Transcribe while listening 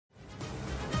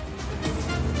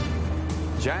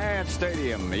Giant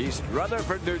Stadium, East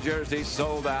Rutherford, New Jersey,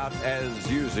 sold out as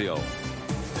usual.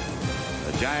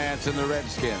 The Giants and the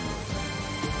Redskins,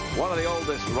 one of the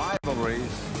oldest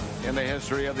rivalries in the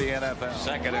history of the NFL.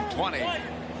 2nd and 20.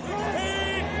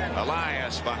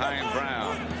 Elias behind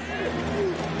Brown.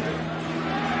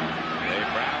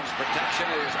 Brown's protection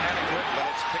is adequate, but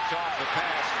it's picked off. The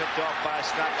pass picked off by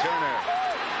Scott Turner.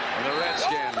 And the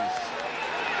Redskins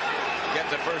get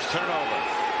the first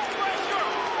turnover.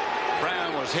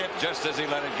 Brown was hit just as he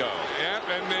let it go. Yep,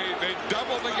 and they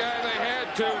doubled the guy they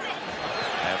had to.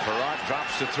 And Farrat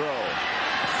drops to throw.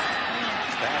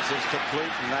 Pass is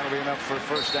complete, and that'll be enough for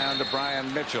first down to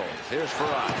Brian Mitchell. Here's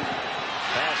Farrat.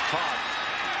 Pass caught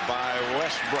by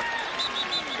Westbrook.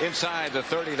 Inside the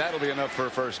 30, that'll be enough for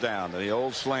a first down. The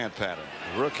old slant pattern.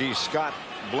 Rookie Scott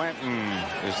Blanton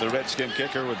is the Redskin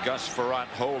kicker, with Gus Farrat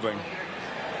holding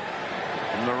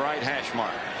from the right hash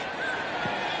mark.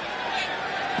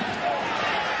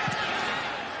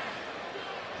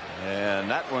 And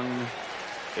that one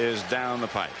is down the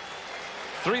pipe.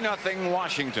 3-0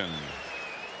 Washington.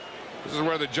 This is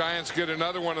where the Giants get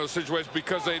another one of those situations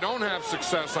because they don't have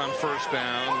success on first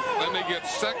down. Then they get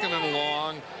 2nd and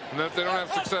long. And if they don't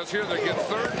have success here, they get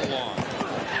 3rd and long.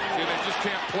 See, they just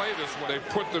can't play this way. They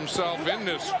put themselves in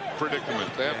this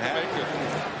predicament. They have to make it.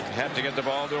 They have to get the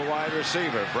ball to a wide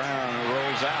receiver. Brown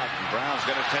rolls out. And Brown's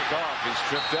going to take off. He's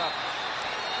tripped up.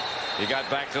 He got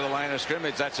back to the line of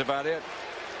scrimmage. That's about it.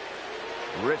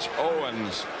 Rich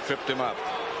Owens tripped him up.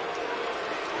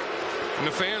 And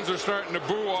the fans are starting to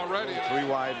boo already. 3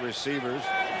 wide receivers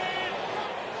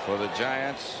for the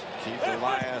Giants. Keith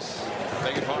Elias,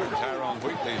 beg your pardon, Tyrone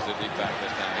Wheatley's the deep back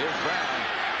this time. Here's Brown,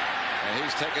 and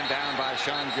he's taken down by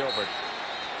Sean Gilbert.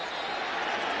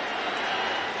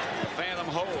 The phantom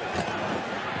hold.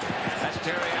 That's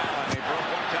Terry Allen. He broke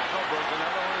one tackle, broke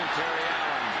another one, and Terry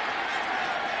Allen.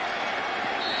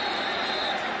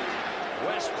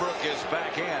 Westbrook is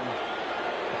back in.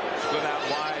 Split out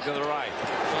wide to the right.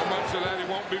 So much of that he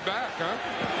won't be back, huh?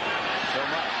 So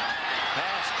much.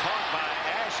 Pass caught by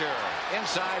Asher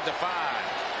inside the 5.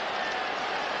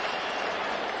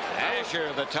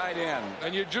 Asher, the tight end.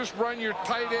 And you just run your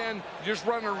tight end, just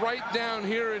run it right down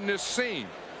here in this seam.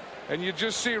 And you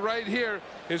just see right here,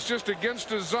 it's just against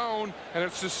the zone, and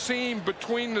it's the seam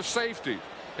between the safety.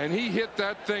 And he hit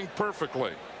that thing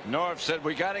perfectly. North said,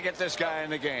 we got to get this guy in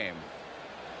the game.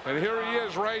 And here he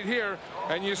is right here,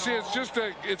 and you see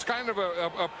it's kind of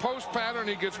a post pattern.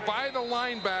 He gets by the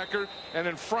linebacker and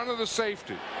in front of the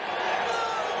safety.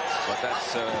 But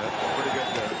that's a pretty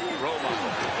good role model.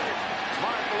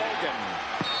 Mark Logan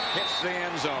hits the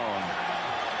end zone,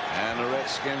 and the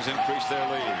Redskins increase their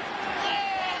lead.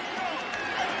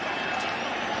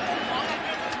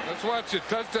 Let's watch it.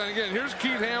 Touchdown again. Here's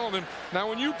Keith Hamilton. Now,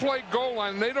 when you play goal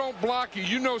line, they don't block you.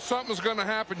 You know something's going to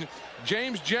happen.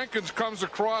 James Jenkins comes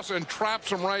across and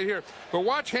traps him right here. But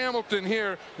watch Hamilton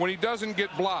here when he doesn't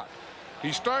get blocked.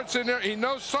 He starts in there. He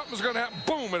knows something's going to happen.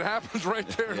 Boom, it happens right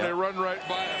there, and they run right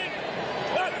by him.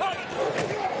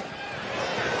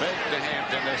 Fake to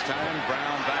Hampton this time.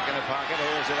 Brown back in the pocket.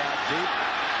 Airs it out deep.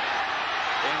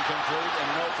 Incomplete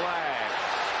and no flag.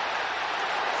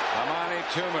 Amani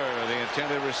Toomer, the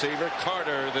intended receiver.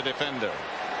 Carter, the defender.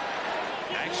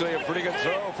 Actually, a pretty good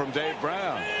throw from Dave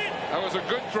Brown. That was a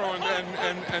good throw, and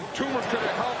Toomer could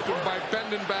have helped him by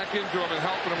bending back into him and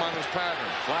helping him on his pattern.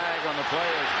 Flag on the play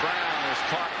as Brown is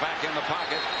caught back in the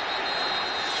pocket.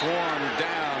 Swarmed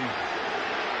down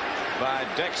by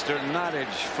Dexter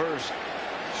Nottage first.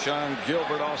 Sean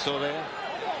Gilbert also there.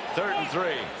 3rd and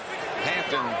 3.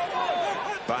 Hampton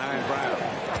behind Brown.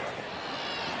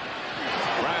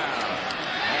 Brown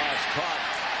has caught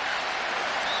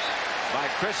by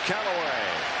Chris Callaway.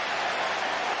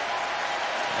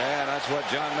 And that's what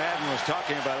John Madden was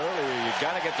talking about earlier. You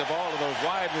got to get the ball to those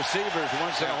wide receivers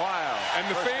once in a while. And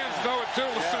the fans know it too.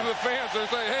 Listen to the fans. They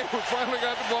say, hey, we finally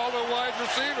got the ball to a wide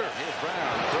receiver. Here's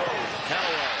Brown. Throws.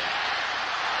 Callaway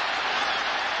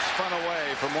spun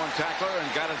away from one tackler and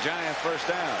got a Giant first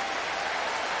down.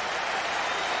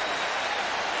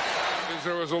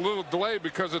 There was a little delay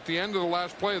because at the end of the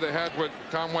last play they had what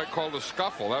Tom White called a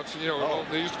scuffle. That's, you know,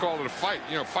 they used to call it a fight.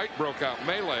 You know, fight broke out,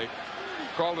 melee.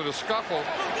 Called it a scuffle.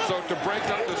 So to break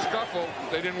up the scuffle,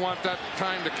 they didn't want that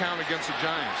time to count against the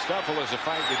Giants. Scuffle is a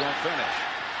fight you don't finish.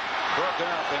 Broken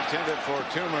up, intended for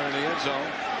Toomer in the end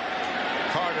zone.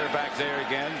 Carter back there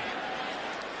again.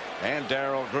 And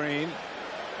Darrell Green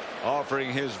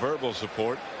offering his verbal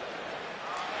support.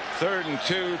 3rd and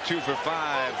 2, 2 for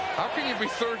 5. How can you be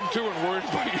 3rd and 2 and worried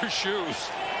about your shoes?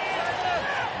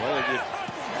 Well, you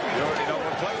already know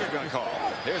what play you're going to call.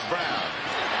 Here's Brown.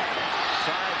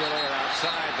 Tried to lay it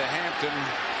outside to Hampton.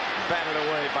 batted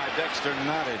away by Dexter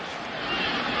Nottage.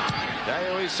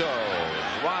 Daiuiso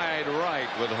wide right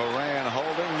with Horan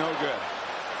holding, no good.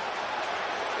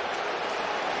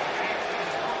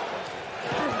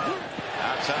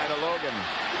 Outside of Logan.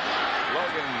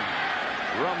 Logan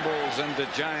rumbles into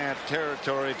Giant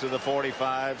territory to the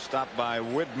 45, stopped by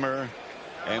Widmer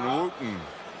and Wooten.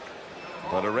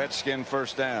 But a Redskin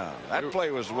first down. That play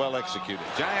was well executed.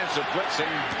 Giants are blitzing.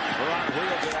 Barat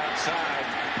wheels it outside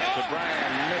to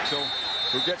Brian Mitchell,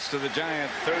 who gets to the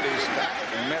Giant 30,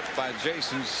 stopped and met by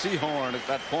Jason Sehorn at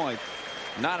that point.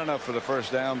 Not enough for the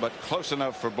first down, but close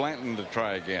enough for Blanton to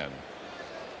try again.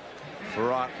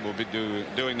 Farrat will be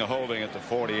doing the holding at the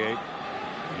 48.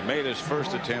 He made his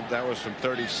first attempt. That was from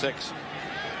 36.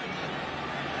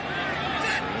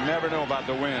 You never know about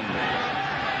the wind.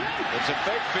 It's a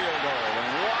fake field goal,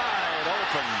 and wide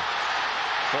open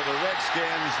for the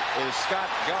Redskins is Scott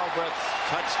Galbraith's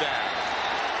touchdown.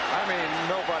 I mean,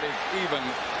 nobody even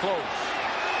close.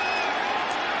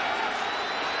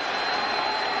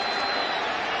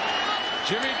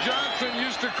 Jimmy Johnson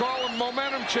used to call them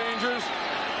momentum changers.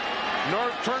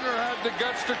 Norv Turner had the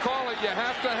guts to call it. You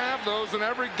have to have those in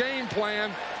every game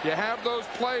plan. You have those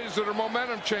plays that are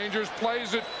momentum changers,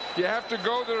 plays that you have to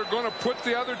go that are going to put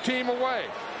the other team away.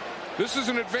 This is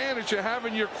an advantage of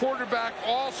having your quarterback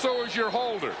also as your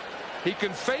holder. He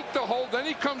can fake the hold, then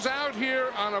he comes out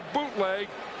here on a bootleg.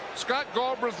 Scott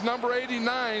Galbraith, number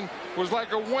 89, was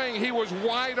like a wing. He was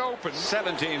wide open.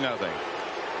 17-0.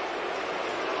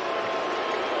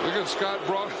 Look at Scott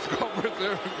Galbraith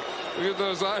there. Look at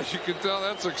those eyes. You can tell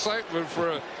that's excitement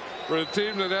for a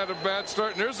team that had a bad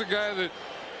start. And there's a guy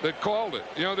that called it.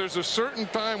 You know, there's a certain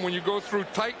time when you go through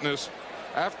tightness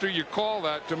after you call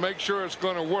that to make sure it's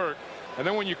going to work. And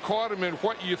then when you caught him in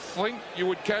what you think you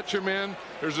would catch him in,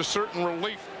 there's a certain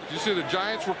relief. You see the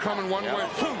Giants were coming one way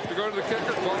to go to the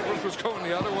kicker. Galbraith was going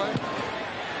the other way.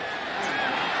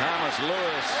 Thomas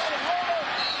Lewis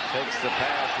takes the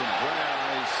pass from Brown.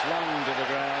 He's slung to the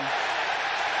ground.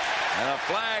 And a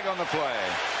flag on the play.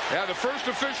 Yeah, the first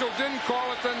official didn't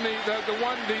call it, then the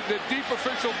deep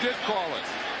official did call it.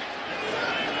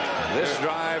 This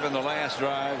drive and the last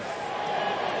drive,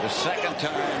 the second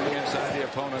time inside the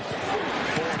opponent's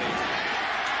 40.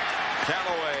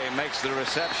 Callaway makes the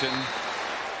reception.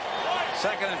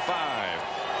 2nd and 5.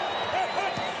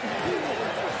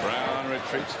 Brown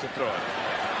retreats to throw it.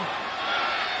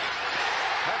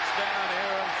 Touchdown,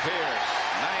 Aaron Pierce.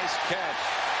 Nice catch.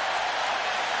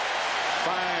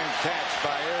 Fine catch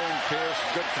by Aaron Pierce.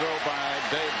 Good throw by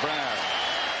Dave Brown.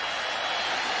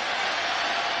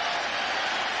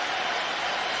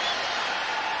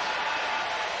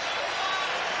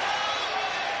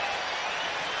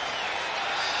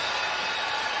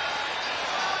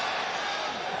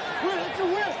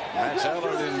 That's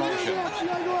Ellard in motion.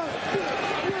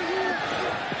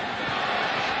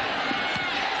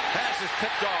 Pass is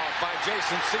picked off by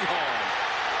Jason Sehorn.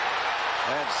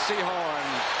 And Sehorn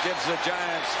gives the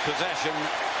Giants possession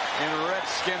in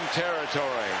Redskin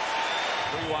territory.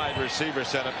 3 wide receiver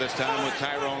setup this time with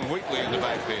Tyrone Wheatley in the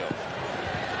backfield.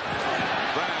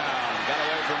 Brown got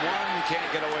away from one,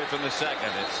 can't get away from the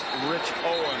second. It's Rich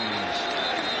Owens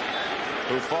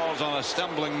who falls on a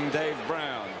stumbling Dave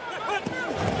Brown.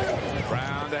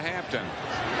 Brown to Hampton.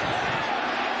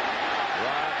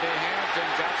 Rodney Hampton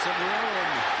got some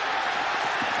room.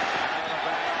 Out of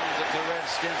bounds at the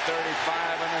Redskin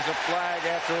 35, and there's a flag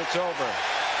after it's over.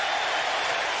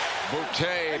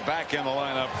 Boutte back in the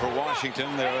lineup for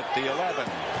Washington. They're at the 11.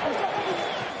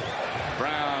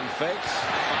 Brown fakes,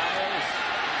 fires.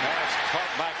 Pass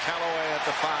caught by Callaway at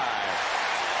the 5.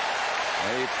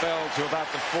 He fell to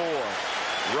about the 4.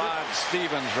 Rod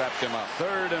Stevens wrapped him up.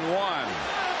 3rd and 1.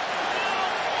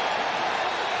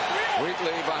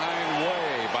 Wheatley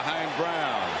behind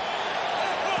Brown.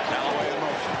 Callaway in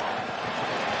motion.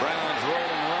 Brown's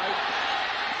rolling right.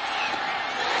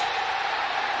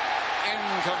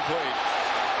 Incomplete.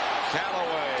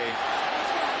 Callaway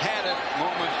had it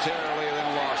momentarily, then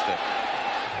lost it.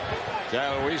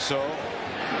 Daiuiso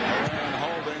ran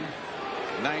holding.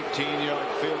 19-yard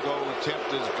field goal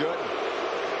attempt is good.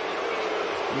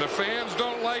 And the fans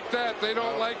don't like that. They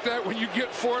don't like that. When you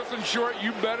get 4th and short,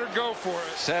 you better go for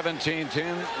it.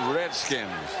 17-10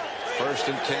 Redskins. 1st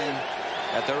and 10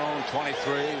 at their own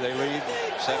 23. They lead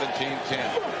 17-10.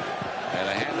 And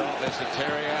a handoff is to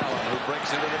Terry Allen, who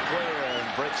breaks into the clear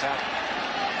and breaks out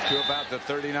to about the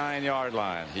 39-yard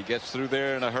line. He gets through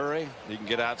there in a hurry. He can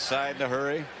get outside in a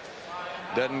hurry.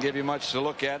 Doesn't give you much to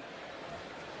look at.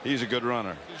 He's a good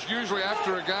runner. It's usually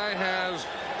after a guy has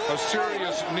a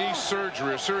serious knee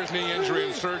surgery, a serious knee injury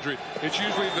and surgery. It's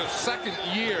usually the 2nd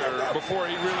year before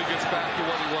he really gets back to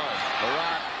what he was.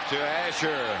 Barat to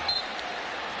Asher.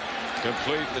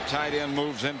 Complete. The tight end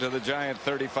moves into the Giant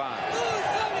 35.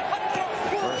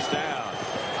 First down.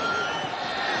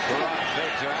 Brock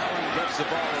fake to Allen. Gets the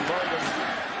ball to Logan.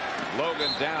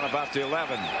 Logan down about the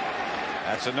 11.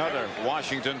 That's another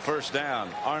Washington first down.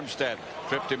 Armstead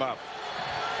tripped him up.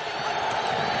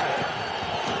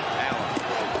 Allen.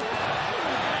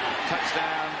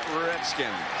 Touchdown,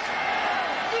 Redskins.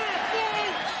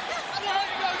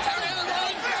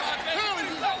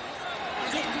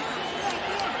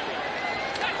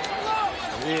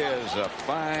 He is a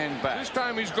fine back. This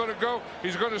time he's going to go.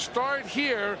 He's going to start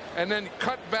here and then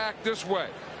cut back this way.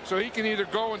 So he can either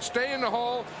go and stay in the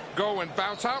hole, go and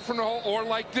bounce out from the hole, or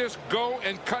like this, go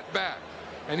and cut back.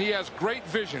 And he has great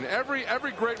vision. Every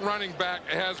great running back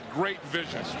has great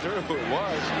vision. That's true. It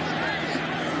was.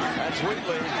 That's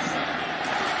Wheatley.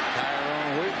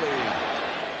 Tyrone Wheatley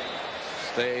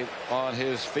stayed on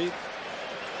his feet.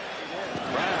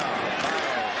 Brown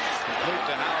fires. Complete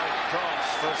to Howard. Cross.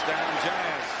 First down,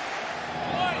 Giants.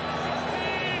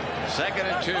 2nd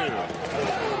and 2.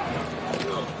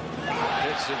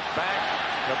 Hits it back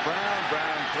to Brown.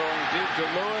 Brown throwing deep to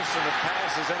Lewis, and the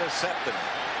pass is intercepted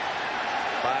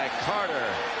by Carter,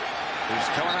 who's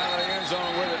coming out of the end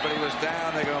zone with it, but he was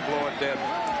down. They're going to blow it dead.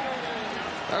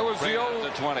 That was the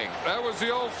old 20. That was the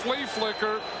old flea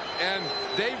flicker, and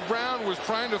Dave Brown was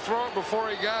trying to throw it before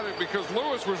he got it because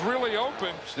Lewis was really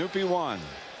open. Snoopy 1.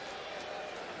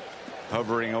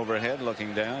 Hovering overhead,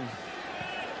 looking down.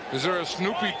 Is there a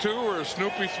Snoopy 2 or a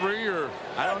Snoopy 3 or?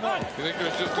 I don't know. You think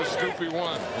there's just a Snoopy 1?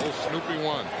 Old Snoopy 1.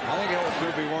 I think old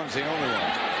Snoopy 1's the only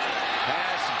one.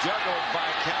 Pass juggled by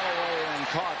Callaway and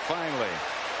caught finally.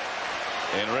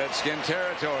 In Redskin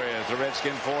territory as the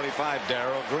Redskin 45,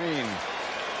 Darrell Green.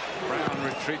 Brown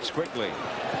retreats quickly.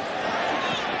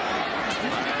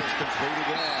 Fires complete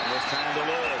again. This time to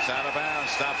Lewis. Out of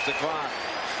bounds. Stops the clock.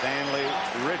 Stanley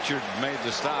Richard made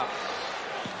the stop.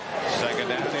 2nd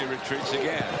down, he retreats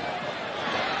again.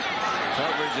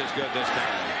 Coverage is good this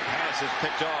time. Pass is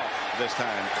picked off this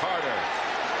time. Carter.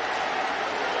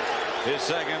 His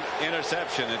 2nd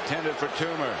interception intended for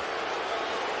Toomer.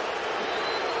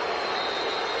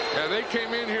 Yeah, they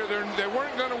came in here. They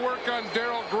weren't going to work on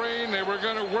Darrell Green. They were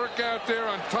going to work out there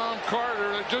on Tom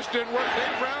Carter. It just didn't work.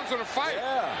 Dave Brown's in a fight.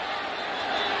 Yeah.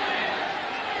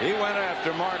 He went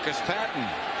after Marcus Patton.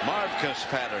 Marcus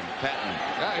Patton.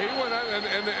 Yeah, he went out,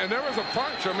 and there was a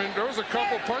punch. I mean, there was a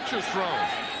couple punches thrown.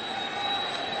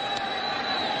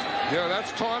 Yeah,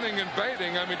 that's taunting and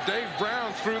baiting. I mean, Dave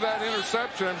Brown threw that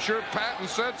interception. I'm sure Patton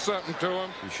said something to him.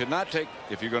 You should not take,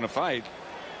 if you're going to fight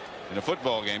in a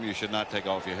football game, you should not take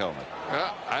off your helmet.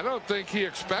 I don't think he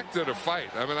expected a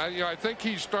fight. I mean, I think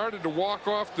he started to walk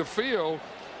off the field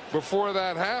before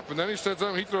that happened. Then he said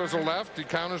something. He throws a left. He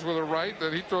counters with a right.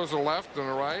 Then he throws a left and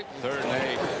a right. 3rd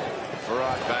and 8.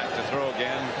 Farad back to throw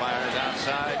again. Fires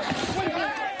outside.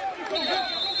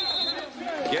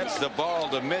 Gets the ball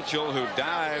to Mitchell, who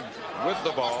dived with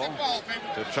the ball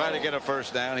to try to get a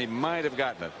first down. He might have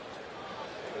gotten it.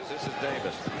 This is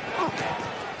Davis.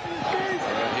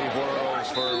 And he whirls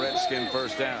for a Redskin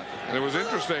first down. And it was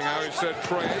interesting how he said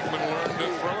Troy Aikman learned to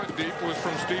throw it deep was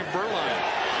from Steve Berline.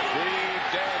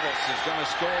 Davis is going to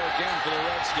score again for the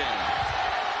Redskins.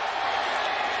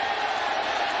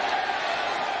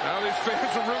 Now these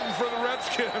fans are rooting for the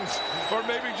Redskins, or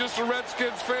maybe just the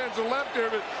Redskins fans are left here.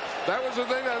 But that was the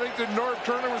thing I think that Norv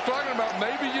Turner was talking about.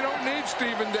 Maybe you don't need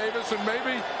Stephen Davis, and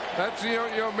maybe that's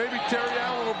maybe Terry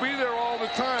Allen will be there all the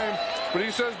time. But he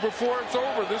says before it's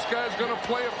over, this guy's going to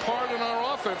play a part in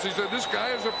our offense. He said this guy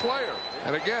is a player.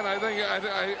 And again, I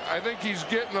think he's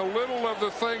getting a little of the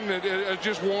thing that has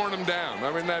just worn him down.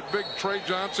 I mean, that big Trey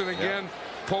Johnson again,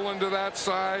 pulling to that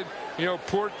side,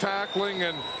 poor tackling,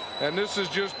 and this is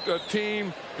just a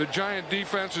team. The Giant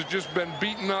defense has just been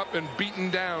beaten up and beaten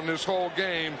down this whole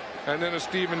game, and then a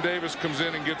Stephen Davis comes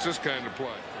in and gets this kind of play.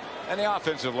 And the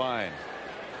offensive line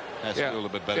has to do a little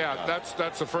bit better. Yeah,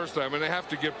 that's the first time, and they have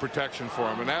to give protection for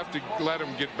him, and they have to let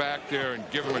him get back there and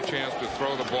give him a chance to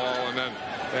throw the ball, and then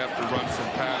they have to run some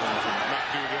patterns and not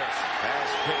do this. Pass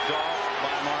picked off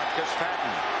by Marcus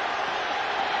Patton.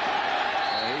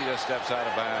 And he just steps out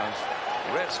of bounds.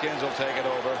 The Redskins will take it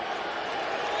over.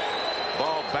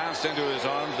 Ball bounced into his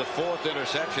arms. The 4th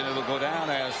interception. It'll go down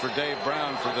as for Dave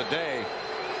Brown for the day.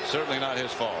 Certainly not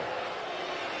his fault.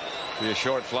 Be a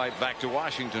short flight back to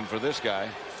Washington for this guy.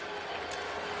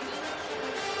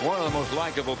 One of the most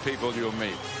likable people you'll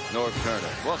meet, Norv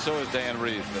Turner. Well, so is Dan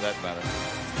Reeves, for that matter.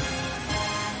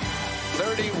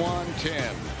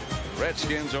 31-10.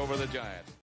 Redskins over the Giants.